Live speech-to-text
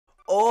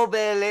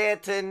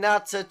Obelete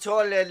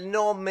Nazzatole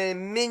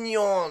Nome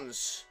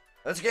Minions.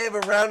 Let's give a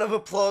round of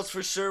applause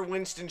for Sir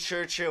Winston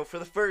Churchill. For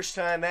the first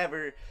time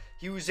ever,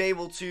 he was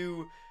able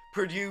to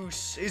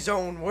produce his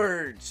own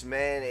words,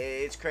 man.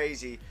 It's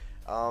crazy.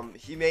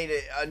 He made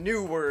a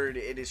new word.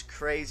 It is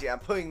crazy. I'm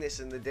putting this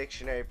in the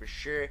dictionary for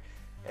sure.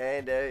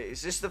 And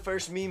is this the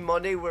first Meme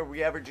Monday where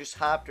we ever just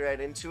hopped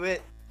right into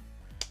it?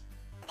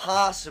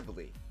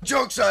 Possibly.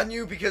 Joke's on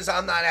you because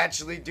I'm not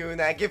actually doing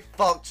that. Get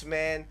fucked,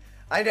 man.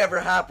 I never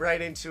hop right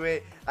into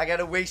it. I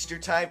gotta waste your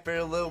time for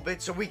a little bit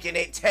so we can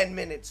hit 10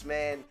 minutes,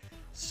 man.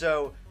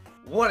 So,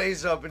 what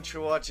is up,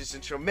 Intro Watchers,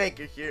 Intro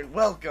Maker here, and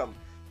welcome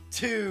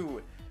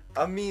to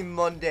a Meme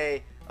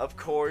Monday, of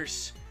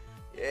course.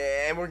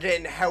 And we're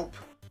getting help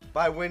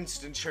by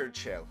Winston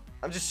Churchill.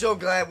 I'm just so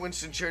glad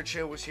Winston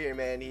Churchill was here,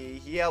 man.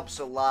 He helps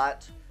a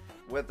lot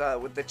with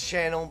the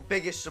channel,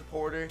 biggest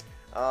supporter.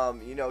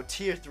 You know,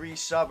 tier 3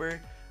 subber.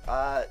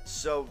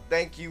 So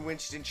thank you,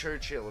 Winston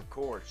Churchill, of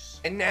course.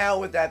 And now,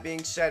 with that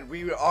being said,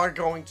 we are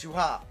going to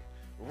hop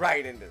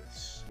right into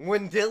this.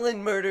 When Dylan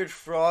murdered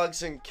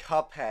frogs in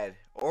Cuphead,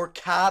 or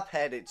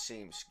Cophead it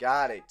seems,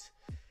 got it.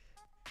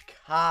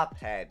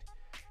 Cophead.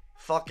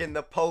 Fucking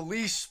the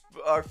police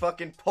are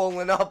fucking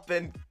pulling up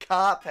in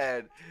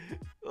Cophead.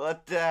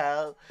 What the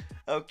hell?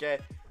 Okay.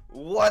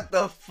 What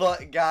the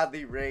fuck?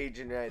 Godly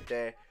raging right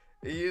there.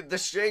 The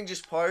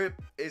strangest part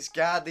is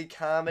Godly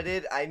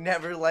commented, I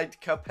never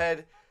liked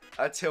Cuphead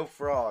until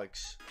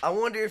frogs. I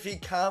wonder if he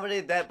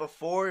commented that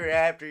before or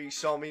after he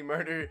saw me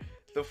murder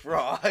the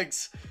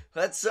frogs.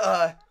 Let's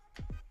hope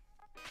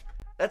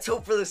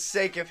for the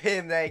sake of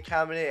him that he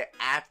commented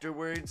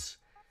afterwards.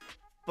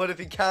 But if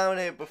he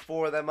commented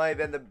before, that might have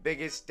been the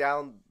biggest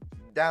down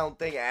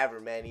thing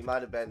ever, man. He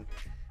might have been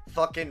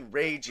fucking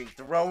raging,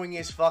 throwing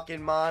his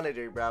fucking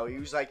monitor, bro.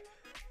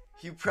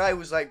 He probably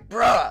was like,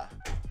 bruh,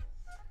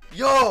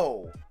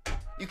 yo,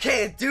 you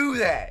can't do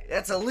that.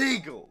 That's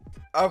illegal.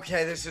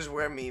 Okay, this is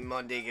where Meme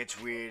Monday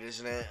gets weird,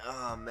 isn't it?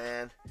 Oh,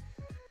 man.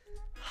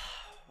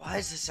 Why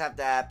does this have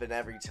to happen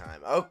every time?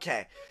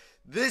 Okay,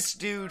 this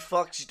dude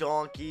fucks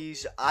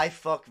donkeys. I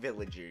fuck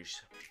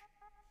villagers.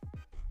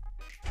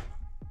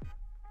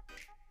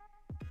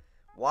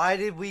 Why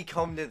did we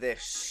come to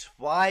this?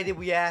 Why did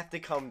we have to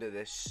come to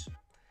this?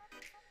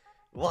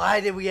 Why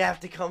did we have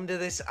to come to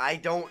this? I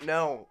don't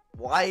know.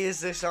 Why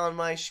is this on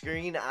my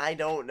screen? I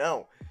don't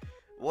know.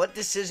 What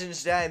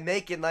decisions did I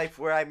make in life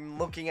where I'm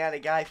looking at a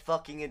guy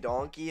fucking a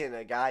donkey and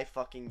a guy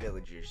fucking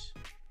villagers?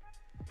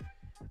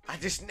 I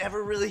just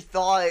never really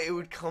thought it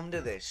would come to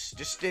this.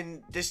 Just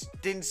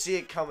didn't see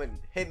it coming.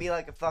 Hit me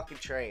like a fucking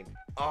train.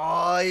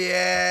 Oh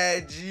yeah,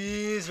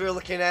 jeez, we're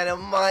looking at a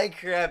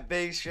Minecraft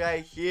base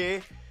right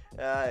here.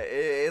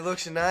 It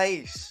looks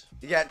nice.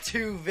 You got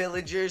two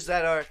villagers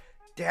that are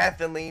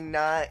definitely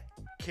not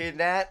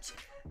kidnapped,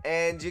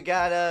 and you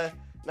got a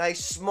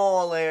nice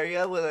small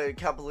area with a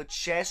couple of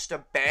chests,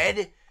 a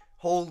bed,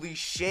 holy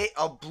shit,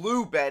 a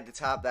blue bed to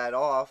top that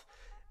off,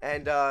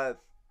 and a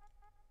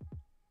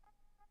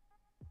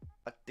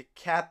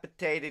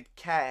decapitated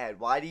cat.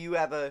 Why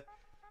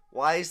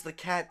is the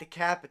cat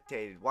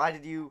decapitated? Why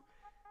did you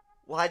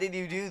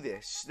do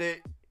this?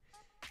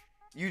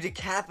 You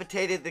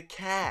decapitated the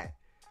cat.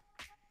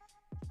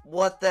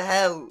 What the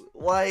hell?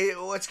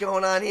 What's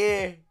going on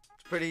here?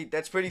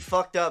 That's pretty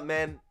fucked up,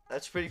 man.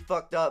 That's pretty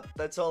fucked up.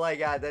 That's all I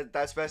got.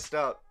 That's messed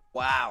up.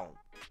 Wow.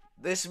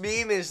 This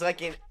meme is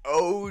like an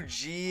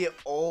OG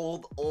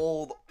old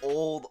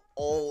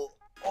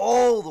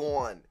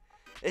one.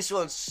 This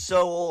one's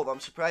so old. I'm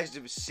surprised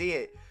to see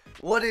it.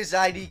 What does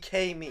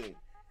IDK mean?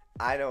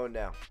 I don't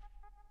know.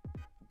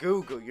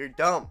 Google, you're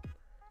dumb.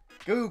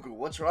 Google,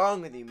 what's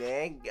wrong with you,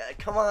 man?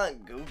 Come on,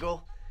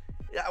 Google.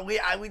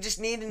 We just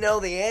need to know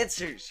the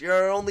answers. You're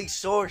our only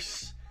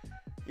source.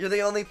 You're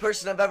the only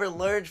person I've ever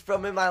learned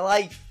from in my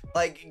life.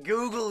 Like,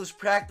 Google is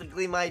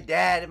practically my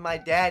dad, and my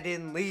dad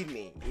didn't leave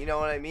me. You know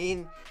what I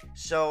mean?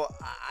 So,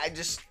 I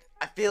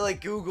feel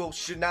like Google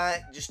should not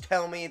just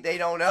tell me they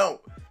don't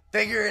know.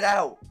 Figure it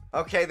out.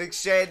 Okay, they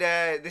said,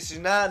 this is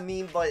not a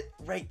meme, but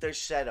rate their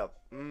setup.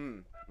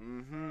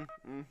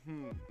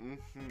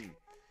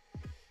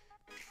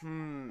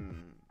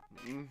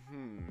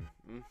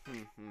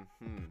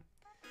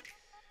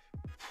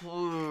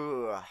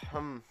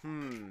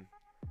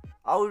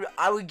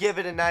 I would give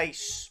it a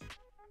nice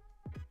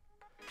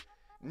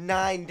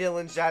 9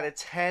 Dylans out of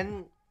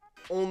 10.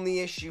 Only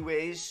issue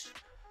is,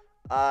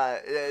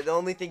 the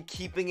only thing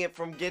keeping it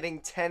from getting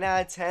 10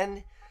 out of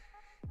 10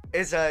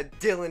 is a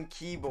Dylan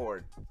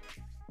keyboard.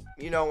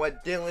 You know, a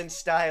Dylan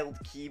styled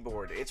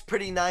keyboard. It's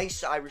pretty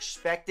nice. I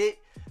respect it.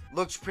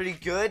 Looks pretty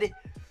good.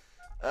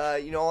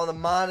 You know, all the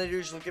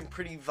monitors looking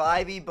pretty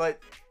vibey,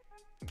 but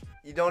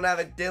you don't have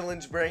a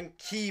Dylan's Brain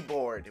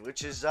keyboard,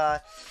 which is,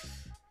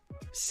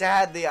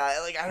 sadly,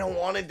 I don't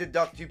want to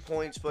deduct 2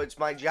 points, but it's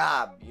my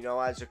job, you know,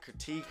 as a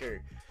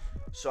critiquer.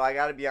 So I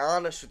gotta be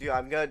honest with you,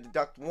 I'm gonna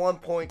deduct 1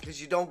 point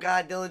because you don't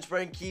got a Dylan's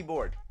Brain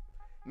keyboard.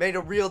 Made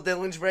a real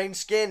Dylan's Brain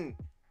skin.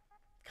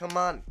 Come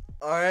on.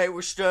 Alright,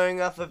 we're starting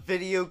off a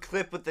video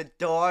clip with the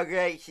dog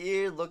right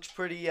here. Looks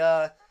pretty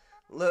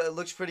It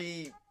looks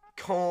pretty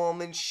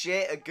calm and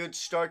shit. A good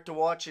start to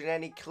watching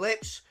any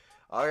clips.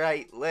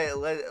 Alright,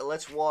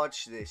 let's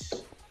watch this.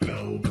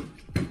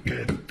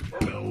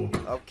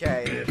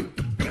 Okay.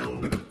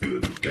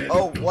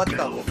 Oh, what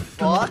the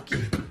fuck?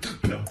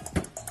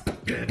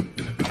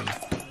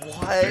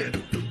 What?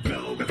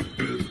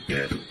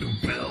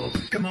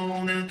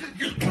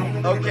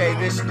 Okay,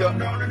 this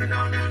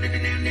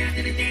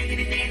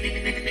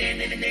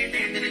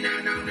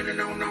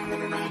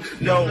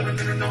No.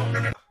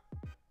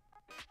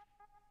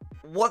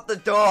 What the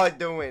dog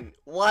doing?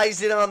 Why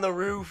is it on the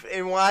roof,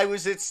 and why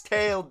was its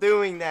tail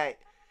doing that?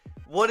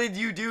 What did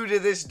you do to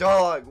this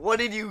dog? What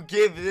did you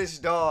give this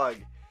dog?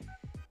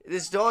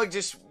 This dog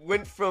just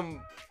went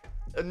from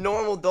a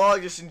normal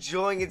dog just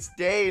enjoying its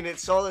day, and it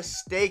saw the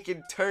steak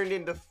and turned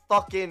into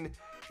fucking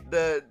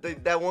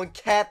that one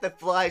cat that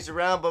flies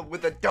around, but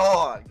with a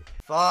dog.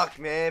 Fuck,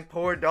 man.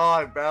 Poor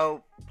dog,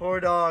 bro. Poor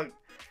dog.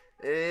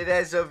 It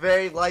has a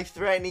very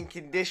life-threatening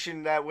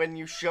condition that when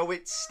you show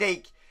it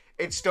steak,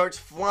 it starts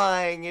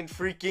flying and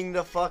freaking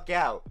the fuck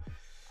out.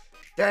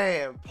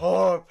 Damn,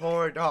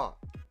 poor dog.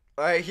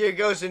 Alright, here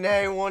goes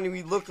another one.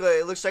 It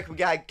looks like we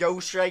got a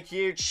ghost right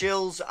here.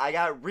 Chills, I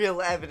got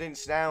real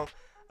evidence now.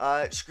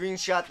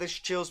 Screenshot this,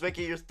 Chills, make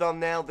it your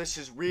thumbnail. This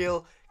is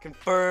real,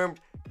 confirmed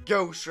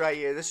ghost right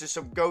here. This is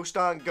some ghost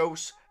on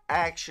ghost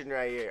action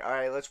right here.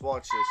 Alright, let's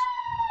watch this.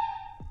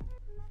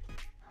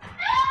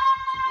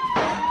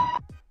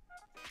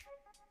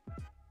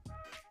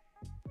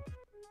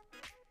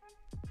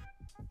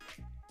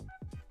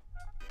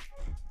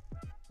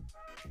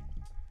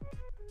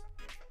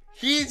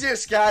 He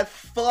just got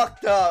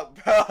fucked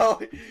up,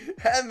 bro.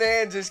 That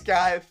man just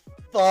got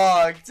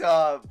fucked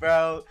up,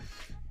 bro.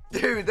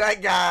 Dude,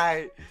 that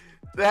guy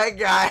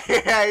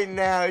right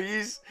now,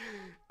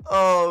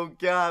 oh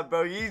god,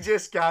 bro, he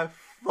just got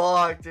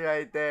fucked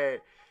right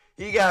there.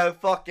 He got a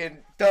fucking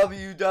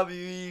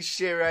WWE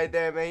shit right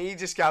there, man. He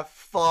just got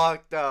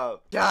fucked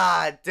up.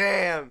 God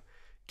damn.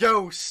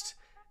 Ghosts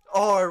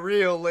are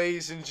real,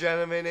 ladies and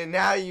gentlemen, and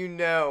now you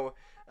know.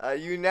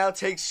 You now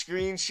take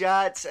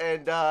screenshots,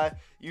 and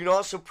you can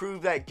also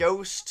prove that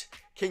ghost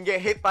can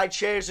get hit by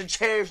chairs and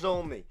chairs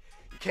only.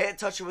 You can't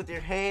touch it with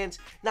your hands,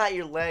 not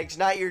your legs,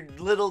 not your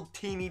little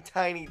teeny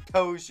tiny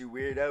toes, you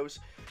weirdos.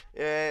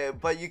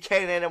 But you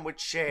can hit them with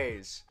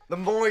chairs. The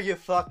more you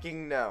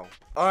fucking know.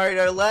 Alright,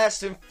 our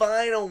last and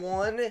final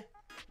one.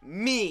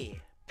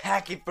 Me,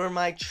 packing for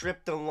my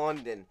trip to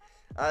London.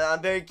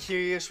 I'm very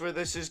curious where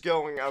this is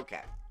going. Okay.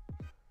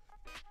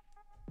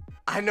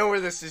 I know where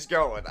this is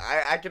going.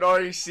 I can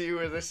already see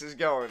where this is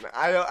going.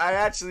 I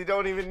actually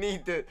don't even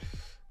need to.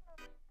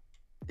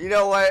 You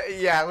know what?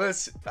 Yeah,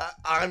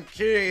 I'm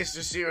curious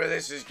to see where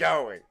this is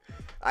going.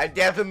 I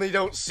definitely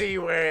don't see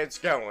where it's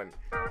going.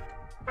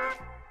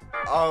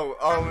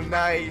 Oh,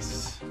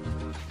 nice.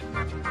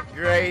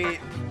 Great.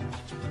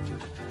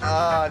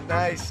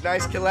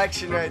 Nice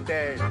collection right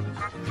there.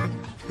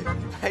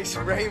 Nice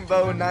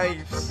rainbow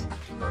knives.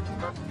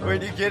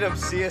 Where'd you get them,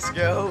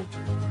 CSGO?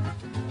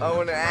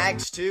 Oh, and an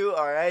axe too?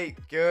 Alright,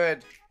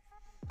 good.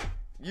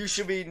 You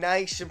should be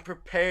nice and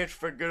prepared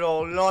for good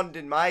old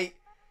London, mate.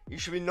 You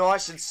should be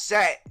nice and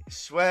set. I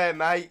swear,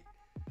 mate.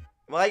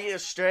 Am I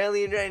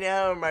Australian right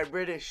now or am I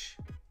British?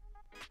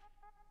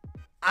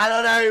 I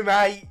don't know,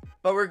 mate.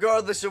 But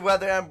regardless of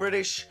whether I'm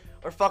British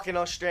or fucking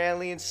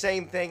Australian,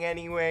 same thing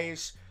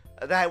anyways.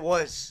 That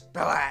was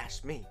the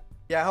last meme.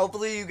 Yeah,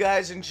 hopefully you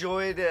guys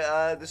enjoyed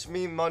this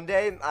Meme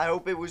Monday. I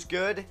hope it was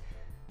good.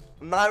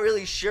 I'm not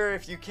really sure.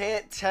 If you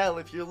can't tell,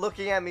 if you're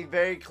looking at me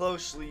very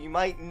closely, you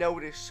might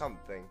notice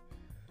something.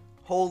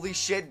 Holy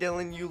shit,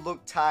 Dylan, you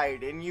look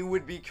tired, and you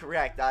would be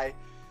correct. I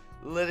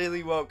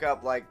literally woke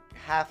up like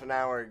half an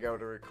hour ago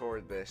to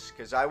record this,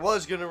 because I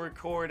was going to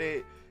record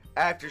it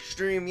after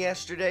stream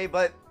yesterday,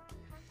 but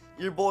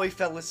your boy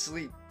fell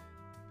asleep.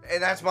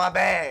 And that's my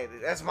bad.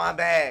 That's my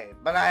bad.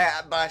 But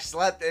I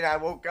slept and I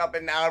woke up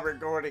and now I'm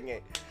recording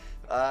it.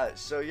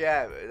 So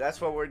yeah,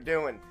 that's what we're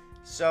doing.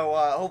 So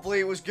hopefully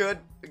it was good.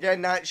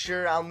 Again, not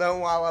sure. I'll know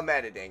while I'm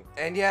editing.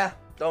 And yeah,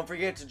 don't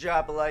forget to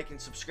drop a like and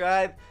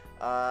subscribe.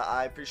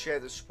 I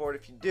appreciate the support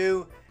if you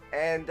do.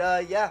 And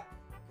yeah,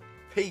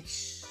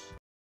 peace.